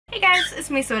guys, it's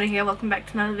me Soda here, welcome back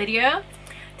to another video.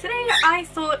 Today I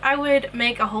thought I would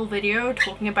make a whole video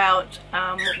talking about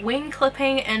wing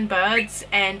clipping in birds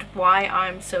and why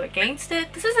I'm so against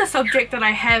it. This is a subject that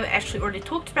I have actually already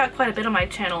talked about quite a bit on my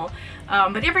channel,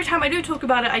 but every time I do talk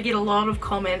about it I get a lot of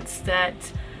comments that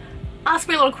ask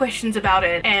me a lot of questions about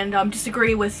it and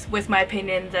disagree with my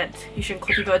opinion that you shouldn't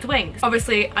clip your bird's wings.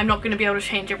 Obviously I'm not going to be able to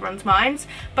change everyone's minds,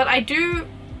 but I do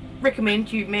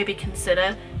recommend you maybe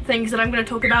consider things that I'm going to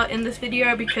talk about in this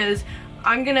video, because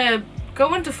I'm going to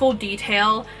go into full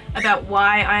detail about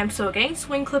why I am so against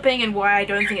wing clipping and why I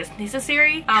don't think it's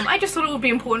necessary. I just thought it would be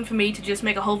important for me to just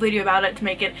make a whole video about it to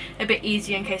make it a bit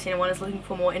easier in case anyone is looking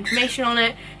for more information on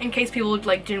it, in case people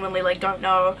like genuinely like don't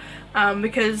know,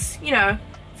 because you know,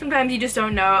 sometimes you just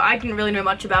don't know. I didn't really know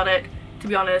much about it, to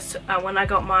be honest. When I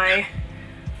got my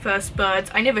first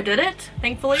birds, I never did it,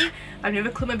 thankfully. I've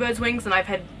never clipped my bird's wings and I've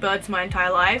had birds my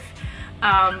entire life.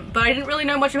 But I didn't really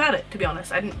know much about it, to be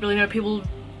honest. I didn't really know people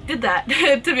did that,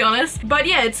 to be honest. But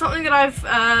yeah, it's something that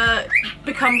I've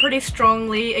become pretty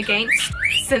strongly against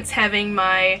since having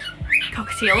my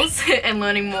cockatiels and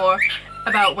learning more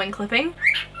about wing clipping.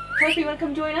 Kofi, you want to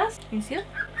come join us? Can you see him?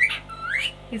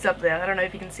 He's up there. I don't know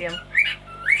if you can see him.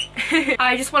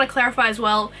 I just want to clarify as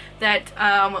well that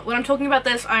when I'm talking about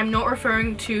this, I'm not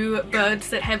referring to birds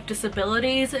that have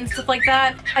disabilities and stuff like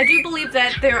that. I do believe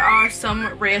that there are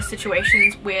some rare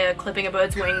situations where clipping a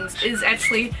bird's wings is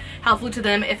actually helpful to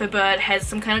them if a bird has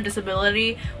some kind of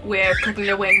disability where clipping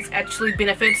their wings actually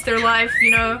benefits their life,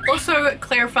 you know. Also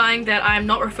clarifying that I'm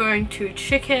not referring to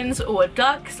chickens or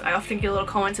ducks. I often get a lot of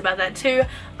comments about that too.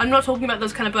 I'm not talking about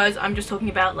those kind of birds. I'm just talking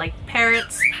about like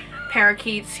parrots,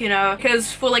 parakeets, you know,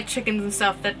 because for like chickens and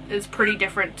stuff that is pretty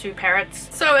different to parrots.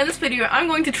 So in this video I'm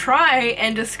going to try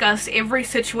and discuss every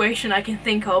situation I can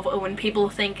think of when people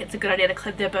think it's a good idea to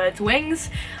clip their bird's wings.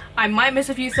 I might miss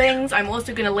a few things. I'm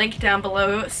also going to link down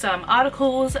below some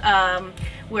articles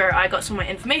where I got some of my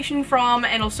information from,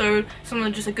 and also some of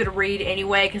them just a good read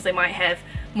anyway, because they might have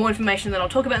more information than I'll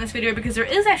talk about in this video, because there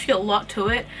is actually a lot to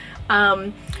it.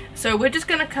 So we're just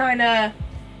gonna kind of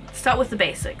start with the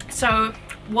basics. So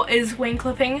what is wing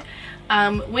clipping?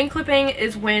 Wing clipping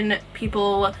is when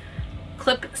people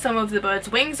clip some of the bird's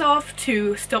wings off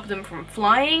to stop them from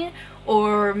flying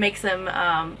or makes them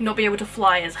not be able to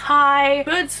fly as high.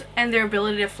 Birds and their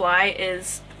ability to fly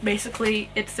is basically,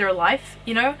 it's their life,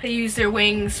 you know. They use their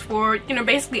wings for, you know,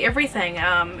 basically everything.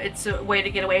 It's a way to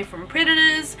get away from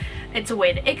predators, it's a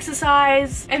way to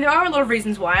exercise, and there are a lot of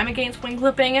reasons why I'm against wing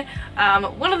clipping.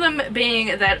 One of them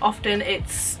being that often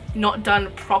it's not done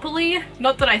properly.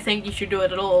 Not that I think you should do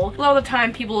it at all. A lot of the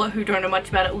time people who don't know much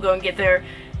about it will go and get their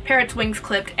parrot's wings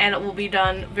clipped and it will be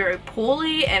done very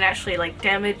poorly and actually like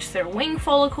damage their wing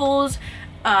follicles.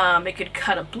 It could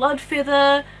cut a blood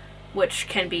feather, which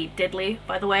can be deadly,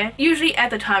 by the way. Usually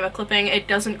at the time of clipping it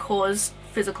doesn't cause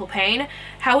physical pain.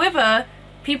 However,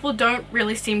 people don't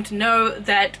really seem to know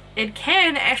that it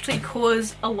can actually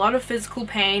cause a lot of physical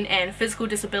pain and physical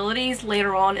disabilities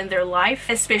later on in their life,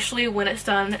 especially when it's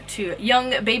done to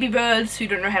young baby birds who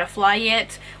don't know how to fly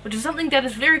yet, which is something that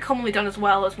is very commonly done as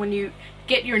well. As when you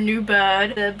get your new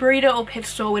bird, the breeder or pet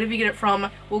store, whatever you get it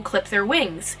from, will clip their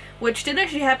wings, which did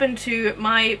actually happen to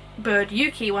my bird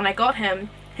Yuki. When I got him,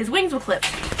 his wings were clipped,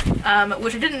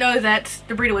 which I didn't know that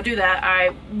the breeder would do that.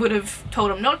 I would have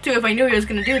told him not to if I knew he was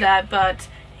going to do that, but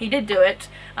he did do it,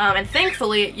 and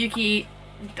thankfully Yuki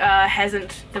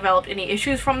hasn't developed any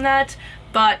issues from that.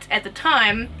 But at the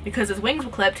time, because his wings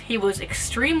were clipped, he was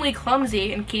extremely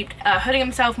clumsy and kept hurting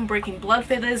himself and breaking blood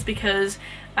feathers, because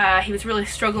he was really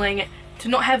struggling to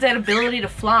not have that ability to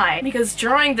fly, because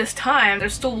during this time they're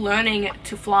still learning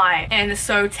to fly, and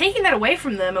so taking that away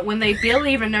from them when they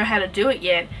barely even know how to do it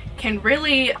yet can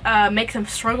really make them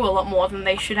struggle a lot more than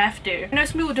they should have to. I know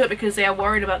some people do it because they are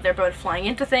worried about their bird flying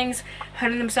into things,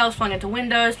 hurting themselves, flying into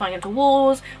windows, flying into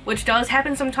walls, which does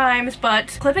happen sometimes,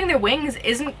 but clipping their wings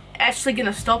isn't actually going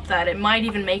to stop that. It might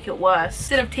even make it worse.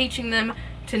 Instead of teaching them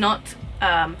to not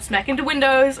smack into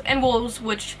windows and walls,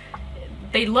 which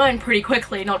they learn pretty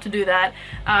quickly not to do that,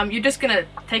 you're just gonna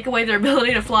take away their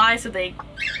ability to fly, so they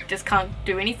just can't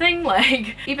do anything.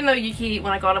 Like, even though Yuki,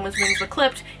 when I got him, his wings were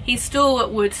clipped, he still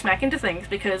would smack into things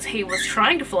because he was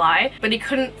trying to fly, but he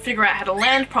couldn't figure out how to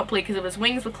land properly because his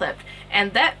wings were clipped,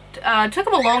 and that took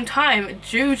him a long time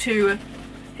due to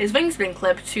his wings being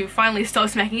clipped to finally start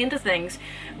smacking into things.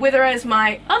 Whereas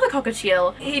my other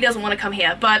cockatiel, he doesn't want to come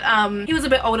here, but he was a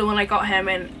bit older when I got him,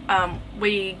 and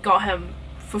we got him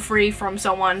for free from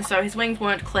someone, so his wings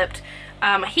weren't clipped.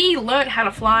 he learned how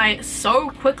to fly so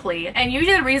quickly, and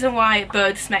usually the reason why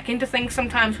birds smack into things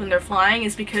sometimes when they're flying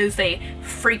is because they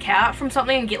freak out from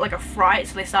something and get like a fright,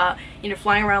 so they start, you know,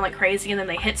 flying around like crazy and then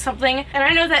they hit something. And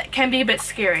I know that can be a bit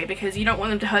scary because you don't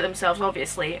want them to hurt themselves,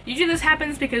 obviously. Usually this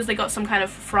happens because they got some kind of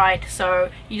fright, so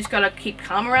you just gotta keep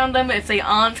calm around them. If they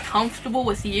aren't comfortable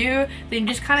with you, then you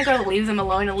just kind of gotta leave them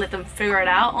alone and let them figure it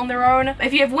out on their own.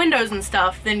 If you have windows and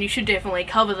stuff, then you should definitely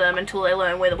cover them until they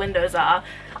learn where the windows are.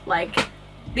 Like,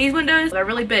 these windows, they're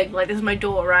really big. Like, this is my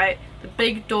door, right? The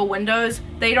big door windows,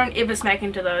 they don't ever smack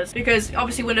into those because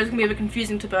obviously windows can be a bit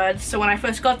confusing to birds. So when I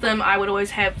first got them, I would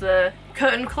always have the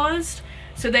curtain closed.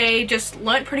 So they just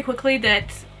learnt pretty quickly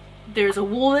that there's a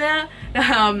wall there.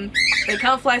 They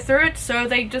can't fly through it, so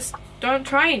they just don't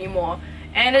try anymore.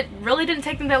 And it really didn't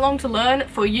take them that long to learn.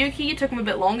 For Yuki, it took him a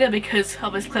bit longer because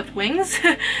of his clipped wings.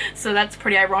 So that's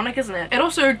pretty ironic, isn't it? It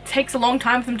also takes a long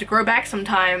time for them to grow back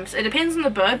sometimes. It depends on the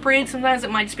bird breed. Sometimes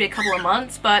it might just be a couple of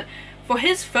months, but for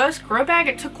his first grow back,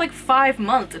 it took like 5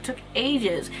 months. It took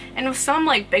ages. And with some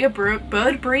like bigger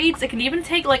bird breeds, it can even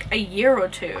take like a year or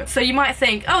two. So you might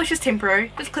think, oh, it's just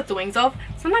temporary, just clip the wings off.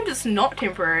 Sometimes it's not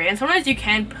temporary, and sometimes you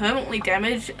can permanently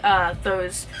damage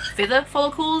those feather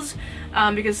follicles.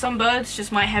 Because some birds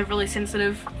just might have really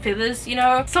sensitive feathers, you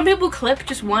know. Some people clip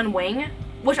just one wing,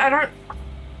 which I don't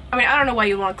know why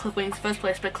you'd want to clip wings in the first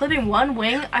place, but clipping one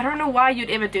wing, I don't know why you'd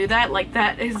ever do that. Like,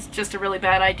 that is just a really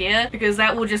bad idea, because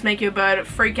that will just make your bird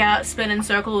freak out, spin in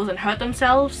circles, and hurt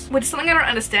themselves. Which is something I don't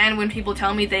understand when people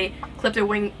tell me they clip their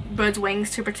bird's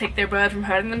wings to protect their bird from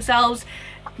hurting themselves.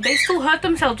 They still hurt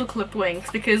themselves with clipped wings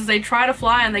because they try to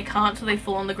fly and they can't, so they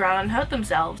fall on the ground and hurt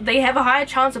themselves. They have a higher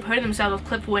chance of hurting themselves with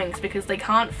clipped wings because they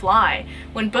can't fly.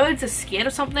 When birds are scared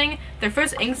of something, their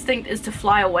first instinct is to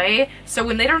fly away, so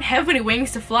when they don't have any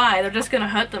wings to fly, they're just gonna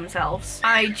hurt themselves.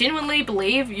 I genuinely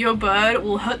believe your bird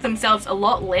will hurt themselves a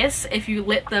lot less if you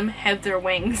let them have their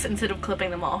wings instead of clipping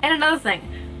them off. And another thing,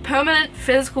 permanent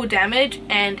physical damage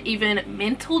and even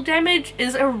mental damage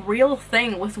is a real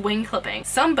thing with wing clipping.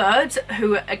 Some birds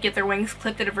who get their wings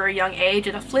clipped at a very young age,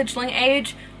 at a fledgling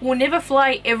age, will never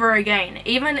fly ever again,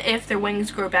 even if their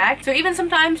wings grow back. So even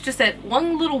sometimes just that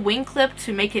one little wing clip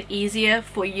to make it easier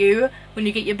for you when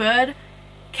you get your bird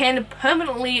can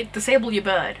permanently disable your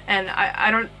bird, and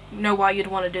I don't know why you'd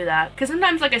want to do that. Because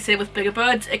sometimes, like I said, with bigger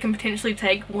birds, it can potentially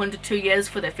take 1 to 2 years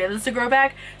for their feathers to grow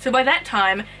back, so by that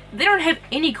time, they don't have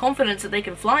any confidence that they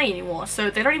can fly anymore, so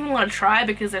they don't even want to try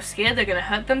because they're scared they're going to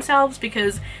hurt themselves,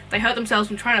 because they hurt themselves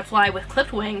from trying to fly with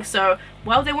clipped wings. So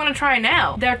why would they want to try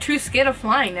now? They're too scared of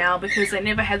flying now because they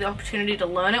never had the opportunity to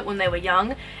learn it when they were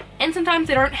young, and sometimes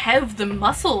they don't have the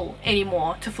muscle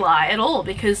anymore to fly at all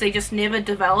because they just never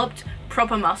developed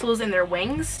proper muscles in their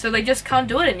wings, so they just can't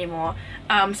do it anymore.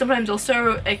 Sometimes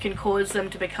also it can cause them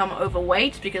to become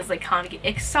overweight because they can't get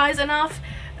exercise enough.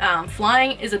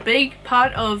 Flying is a big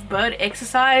part of bird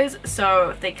exercise,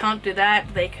 so if they can't do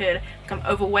that, they could become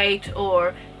overweight,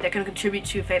 or that can contribute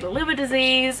to fatal liver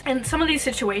disease. In some of these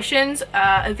situations,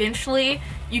 eventually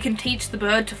you can teach the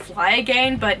bird to fly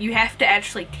again, but you have to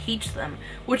actually teach them,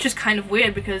 which is kind of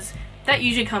weird because that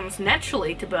usually comes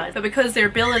naturally to birds, but because their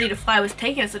ability to fly was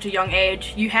taken at such a young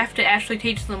age, you have to actually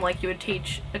teach them like you would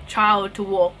teach a child to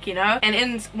walk, you know? And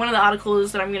in one of the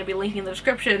articles that I'm going to be linking in the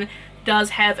description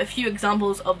does have a few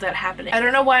examples of that happening. I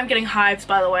don't know why I'm getting hives,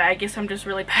 by the way. I guess I'm just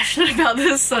really passionate about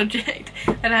this subject.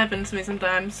 That happens to me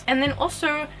sometimes. And then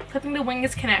also, clipping the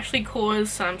wings can actually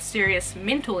cause some serious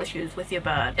mental issues with your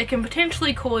bird. It can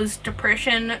potentially cause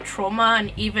depression, trauma,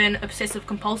 and even obsessive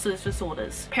compulsive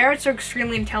disorders. Parrots are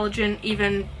extremely intelligent,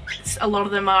 even a lot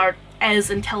of them are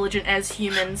as intelligent as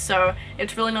humans, so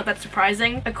it's really not that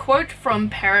surprising. A quote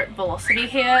from Parrot Velocity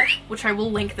here, which I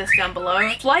will link this down below.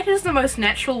 Flight is the most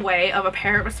natural way of a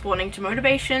parrot responding to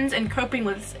motivations and coping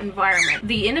with its environment.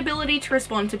 The inability to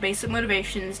respond to basic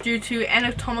motivations due to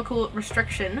anatomical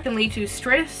restriction can lead to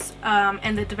stress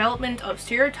and the development of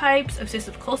stereotypes,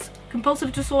 obsessive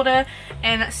compulsive disorder,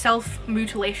 and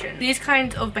self-mutilation. These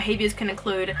kinds of behaviors can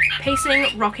include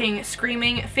pacing, rocking,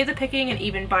 screaming, feather picking, and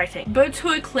even biting. Birds who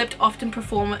are clipped often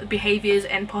perform behaviors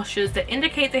and postures that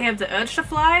indicate they have the urge to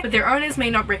fly, but their owners may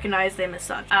not recognize them as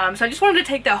such. So I just wanted to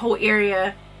take that whole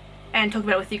area and talk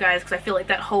about it with you guys because I feel like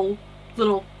that whole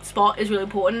little spot is really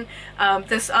important.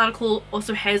 This article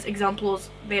also has examples,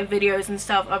 they have videos and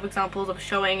stuff of examples of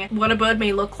showing what a bird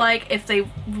may look like if they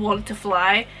want to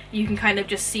fly. You can kind of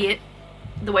just see it,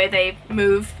 the way they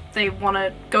move. They want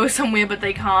to go somewhere but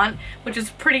they can't, which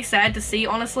is pretty sad to see,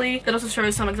 honestly. It also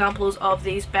shows some examples of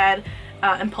these bad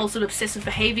impulsive obsessive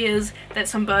behaviors that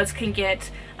some birds can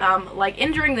get, like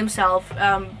injuring themselves,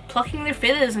 plucking their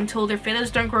feathers until their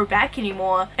feathers don't grow back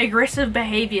anymore, aggressive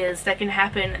behaviors that can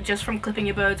happen just from clipping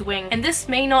your bird's wing. And this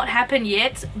may not happen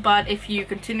yet, but if you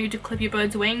continue to clip your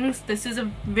bird's wings, this is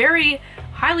a very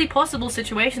highly possible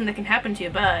situation that can happen to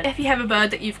your bird. If you have a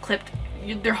bird that you've clipped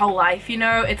their whole life, you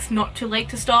know, it's not too late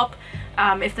to stop.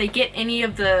 If they get any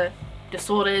of the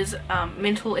disorders,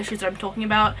 mental issues that I'm talking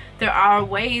about, there are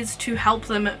ways to help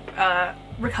them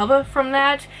recover from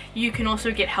that. You can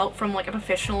also get help from like a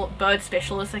professional bird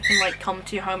specialist that can like come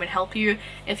to your home and help you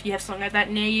if you have something like that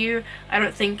near you. I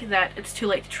don't think that it's too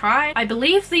late to try. I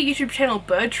believe the YouTube channel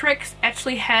Bird Tricks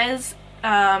actually has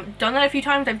done that a few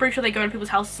times. I'm pretty sure they go to people's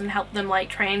houses and help them like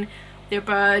train their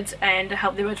birds and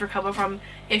help their birds recover from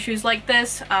issues like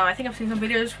this. I think I've seen some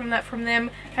videos from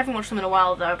them. I haven't watched them in a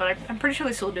while though, but I'm pretty sure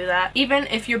they still do that. Even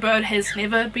if your bird has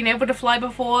never been able to fly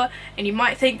before and you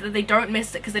might think that they don't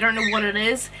miss it because they don't know what it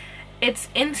is, it's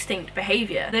instinct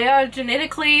behavior. They are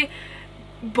genetically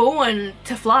born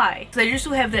to fly. So they just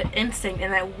will have that instinct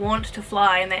and that want to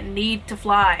fly and that need to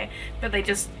fly, but they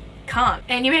just can't.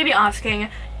 And you may be asking,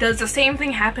 does the same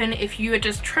thing happen if you are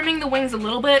just trimming the wings a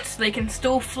little bit so they can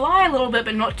still fly a little bit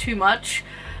but not too much?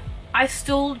 I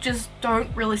still just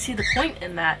don't really see the point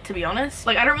in that, to be honest.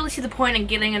 Like, I don't really see the point in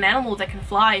getting an animal that can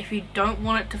fly if you don't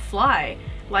want it to fly.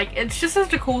 Like, it's just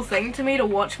such a cool thing to me to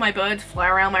watch my birds fly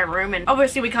around my room, and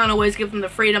obviously we can't always give them the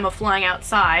freedom of flying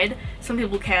outside. Some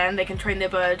people can. They can train their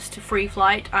birds to free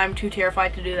flight. I'm too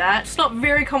terrified to do that. It's not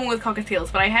very common with cockatiels,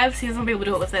 but I have seen some people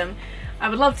do it with them. I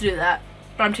would love to do that,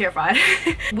 but I'm terrified.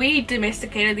 We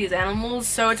domesticated these animals,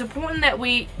 so it's important that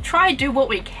we try to do what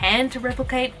we can to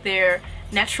replicate their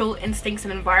natural instincts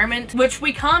and environment, which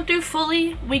we can't do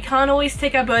fully. We can't always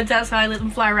take our birds outside, let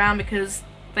them fly around because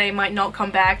they might not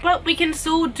come back, but we can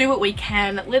still do what we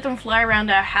can. Let them fly around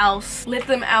our house, let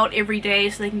them out every day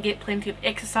so they can get plenty of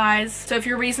exercise. So if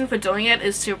your reason for doing it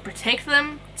is to protect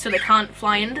them so they can't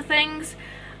fly into things,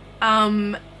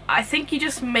 I think you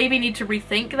just maybe need to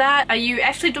rethink that. Are you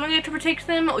actually doing it to protect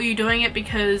them, or are you doing it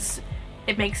because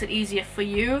it makes it easier for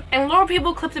you? And a lot of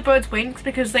people clip the bird's wings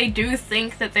because they do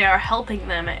think that they are helping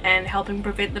them and helping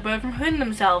prevent the bird from hurting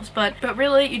themselves, but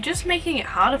really you're just making it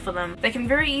harder for them. They can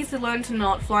very easily learn to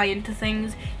not fly into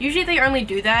things. Usually they only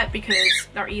do that because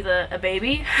they're either a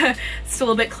baby,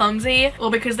 still a bit clumsy,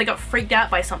 or because they got freaked out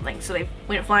by something so they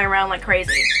went flying around like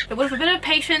crazy. But with a bit of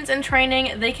patience and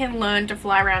training, they can learn to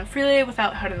fly around freely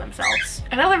without hurting themselves.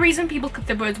 Another reason people clip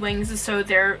their bird's wings is so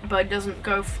their bird doesn't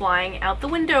go flying out the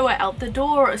window or out the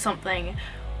door or something,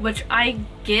 which I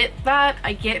get that.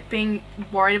 I get being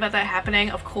worried about that happening,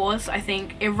 of course. I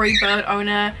think every bird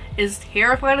owner is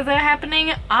terrified of that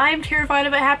happening. I'm terrified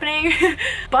of it happening.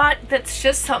 But that's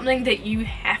just something that you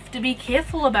have to be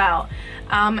careful about.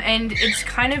 And it's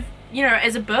kind of, you know,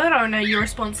 as a bird owner, your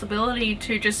responsibility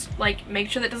to just like make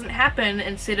sure that doesn't happen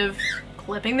instead of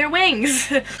clipping their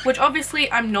wings. Which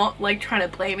obviously I'm not like trying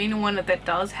to blame anyone if that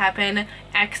does happen.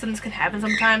 Accidents can happen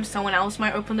sometimes. Someone else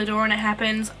might open the door and it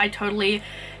happens. I totally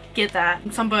get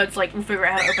that. Some birds like will figure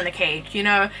out how to open a cage, you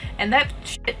know, and that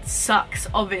shit sucks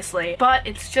obviously, but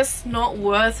it's just not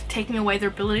worth taking away their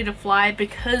ability to fly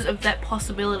because of that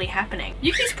possibility happening.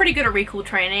 Yuki's pretty good at recall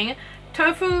training.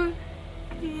 Tofu,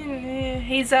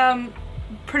 he's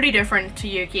pretty different to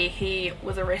Yuki. He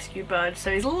was a rescue bird, so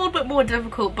he's a little bit more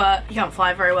difficult, but he can't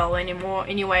fly very well anymore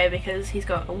anyway because he's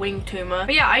got a wing tumor.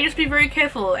 But yeah, I just be very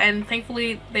careful, and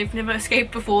thankfully they've never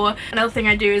escaped before. Another thing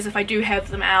I do is if I do have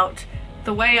them out,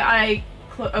 the way I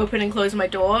open and close my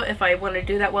door, if I want to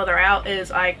do that while they're out,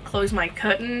 is I close my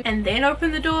curtain and then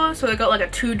open the door, so I've got like a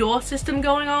two-door system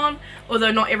going on,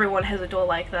 although not everyone has a door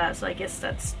like that, so I guess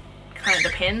that's kind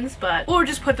of depends. But or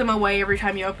just put them away every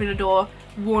time you open a door,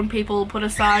 warn people, put a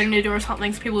sign on your door or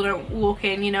something so people don't walk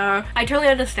in, you know. I totally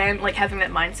understand like having that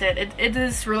mindset. It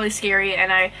is really scary,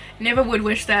 and I never would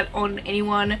wish that on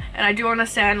anyone, and I do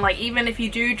understand like even if you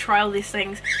do try all these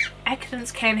things,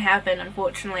 accidents can happen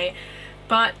unfortunately,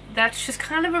 but that's just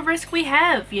kind of a risk we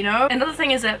have, you know. Another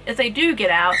thing is that if they do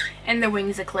get out and their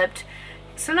wings are clipped,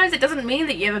 sometimes it doesn't mean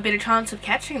that you have a better chance of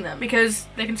catching them, because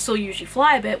they can still usually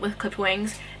fly a bit with clipped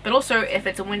wings, but also if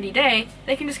it's a windy day,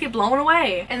 they can just get blown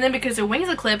away. And then because their wings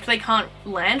are clipped, they can't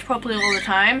land properly all the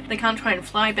time, they can't try and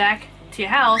fly back to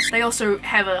your house. They also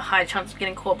have a high chance of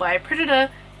getting caught by a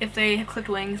predator if they have clipped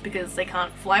wings because they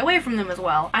can't fly away from them as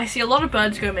well. I see a lot of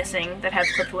birds go missing that have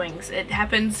clipped wings. It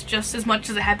happens just as much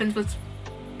as it happens with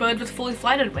birds with fully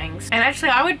flighted wings. And actually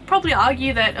I would probably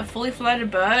argue that a fully flighted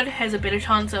bird has a better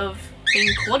chance of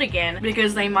being caught again,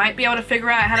 because they might be able to figure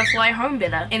out how to fly home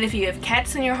better. And if you have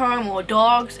cats in your home or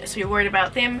dogs, so you're worried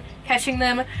about them catching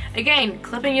them, again,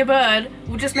 clipping your bird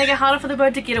will just make it harder for the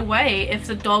bird to get away if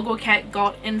the dog or cat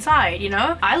got inside, you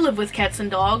know? I live with cats and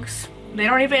dogs. They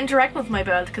don't even interact with my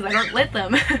birds because I don't let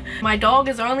them. My dog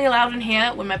is only allowed in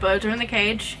here when my birds are in the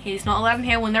cage. He's not allowed in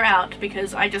here when they're out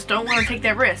because I just don't want to take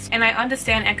that risk. And I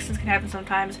understand accidents can happen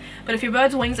sometimes, but if your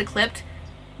bird's wings are clipped,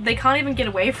 they can't even get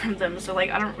away from them, so like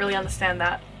I don't really understand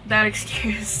that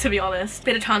excuse, to be honest.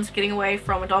 Better chance of getting away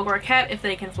from a dog or a cat if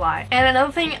they can fly. And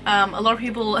another thing, a lot of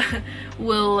people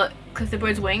will clip their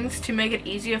bird's wings to make it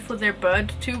easier for their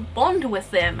bird to bond with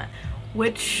them,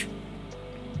 which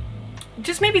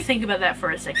just maybe think about that for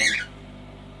a second.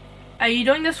 Are you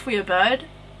doing this for your bird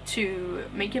to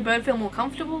make your bird feel more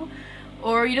comfortable,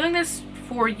 or are you doing this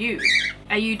for you?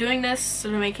 Are you doing this to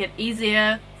make it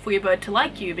easier for your bird to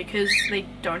like you because they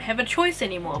don't have a choice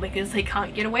anymore because they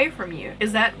can't get away from you?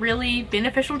 Is that really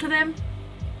beneficial to them?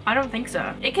 I don't think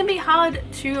so. It can be hard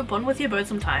to bond with your bird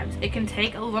sometimes. It can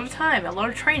take a lot of time, a lot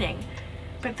of training,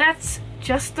 but that's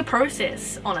just the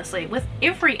process, honestly, with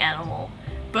every animal.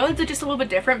 Birds are just a little bit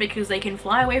different because they can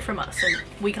fly away from us and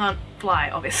we can't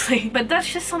fly, obviously. But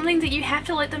that's just something that you have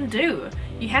to let them do.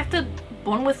 You have to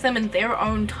bond with them in their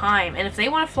own time, and if they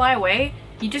want to fly away,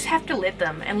 you just have to let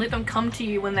them, and let them come to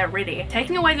you when they're ready.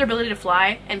 Taking away their ability to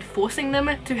fly and forcing them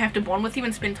to have to bond with you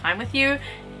and spend time with you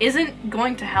isn't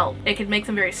going to help. It could make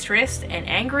them very stressed and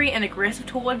angry and aggressive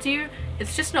towards you.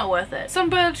 It's just not worth it. Some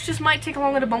birds just might take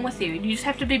longer to bond with you. You just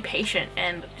have to be patient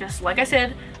and just, like I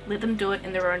said, let them do it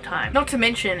in their own time. Not to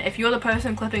mention, if you're the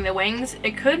person clipping their wings,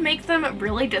 it could make them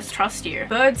really distrust you.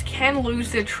 Birds can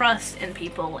lose their trust in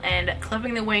people, and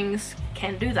clipping their wings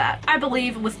can do that. I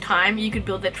believe with time you could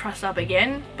build that trust up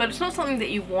again, but it's not something that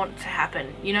you want to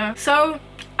happen, you know? So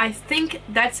I think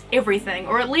that's everything,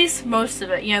 or at least most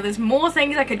of it. You know, there's more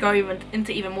things I could go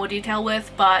into even more detail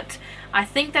with, but I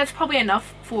think that's probably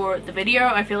enough for the video.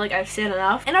 I feel like I've said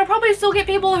enough, and I probably still get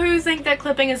people who think that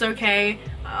clipping is okay.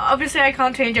 Obviously I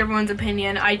can't change everyone's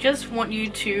opinion. I just want you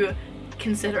to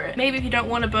consider it. Maybe if you don't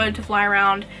want a bird to fly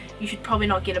around, you should probably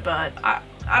not get a bird.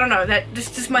 I don't know, that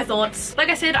just my thoughts. Like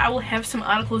I said, I will have some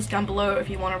articles down below if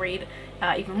you want to read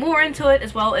even more into it,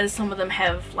 as well as some of them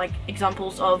have like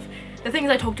examples of the things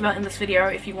I talked about in this video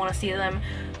if you want to see them.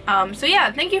 So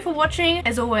yeah, thank you for watching.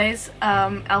 As always,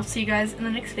 I'll see you guys in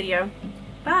the next video.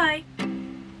 Bye!